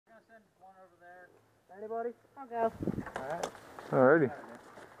Anybody? I'll go. Alright. Alrighty.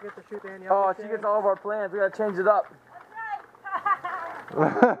 Get to shoot the Oh, she gets all of our plans. We gotta change it up.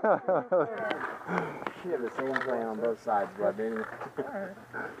 She had the same plan on both sides, bud, didn't you?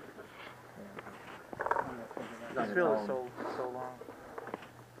 This field is so long.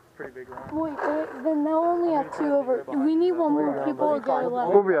 Pretty big round. Wait, then they'll only have 2 over. We need 1 more people to go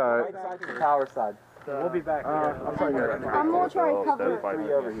left. We'll be alright. Right side to the tower side. We'll be back here. I'm trying to get I'm gonna try to cover.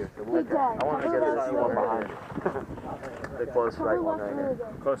 3 over here. So Hey, Dad, I want to cover get left this one really behind. The close good. right Cover one left right really here.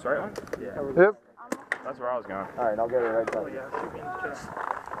 good. Close right one? Yep. That's where I was going. Alright, I'll get it right Oh side. yeah, shoot me in the chest.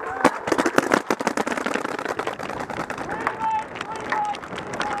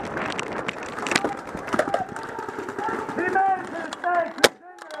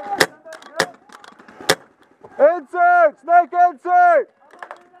 Insert! Snake insert!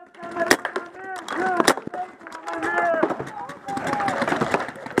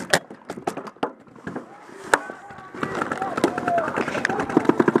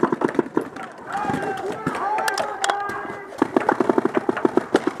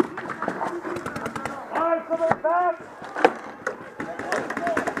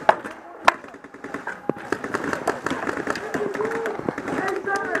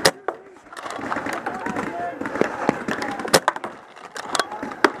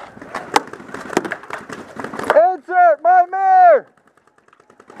 Insert! My mare!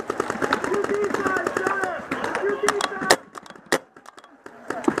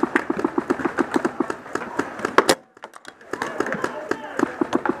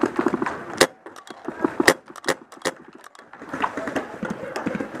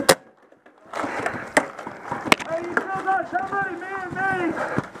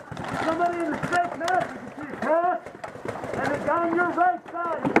 Somebody in the straight mask, you can see across, and then down your right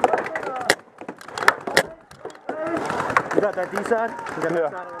side. You got that D side? You got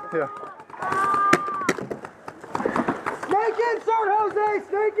that side? Yeah. Snake insert, Jose!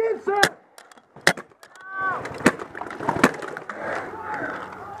 Snake insert!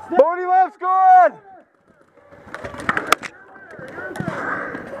 40 left's gone!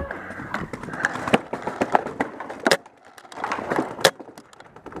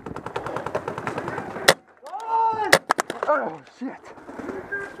 Oh shit!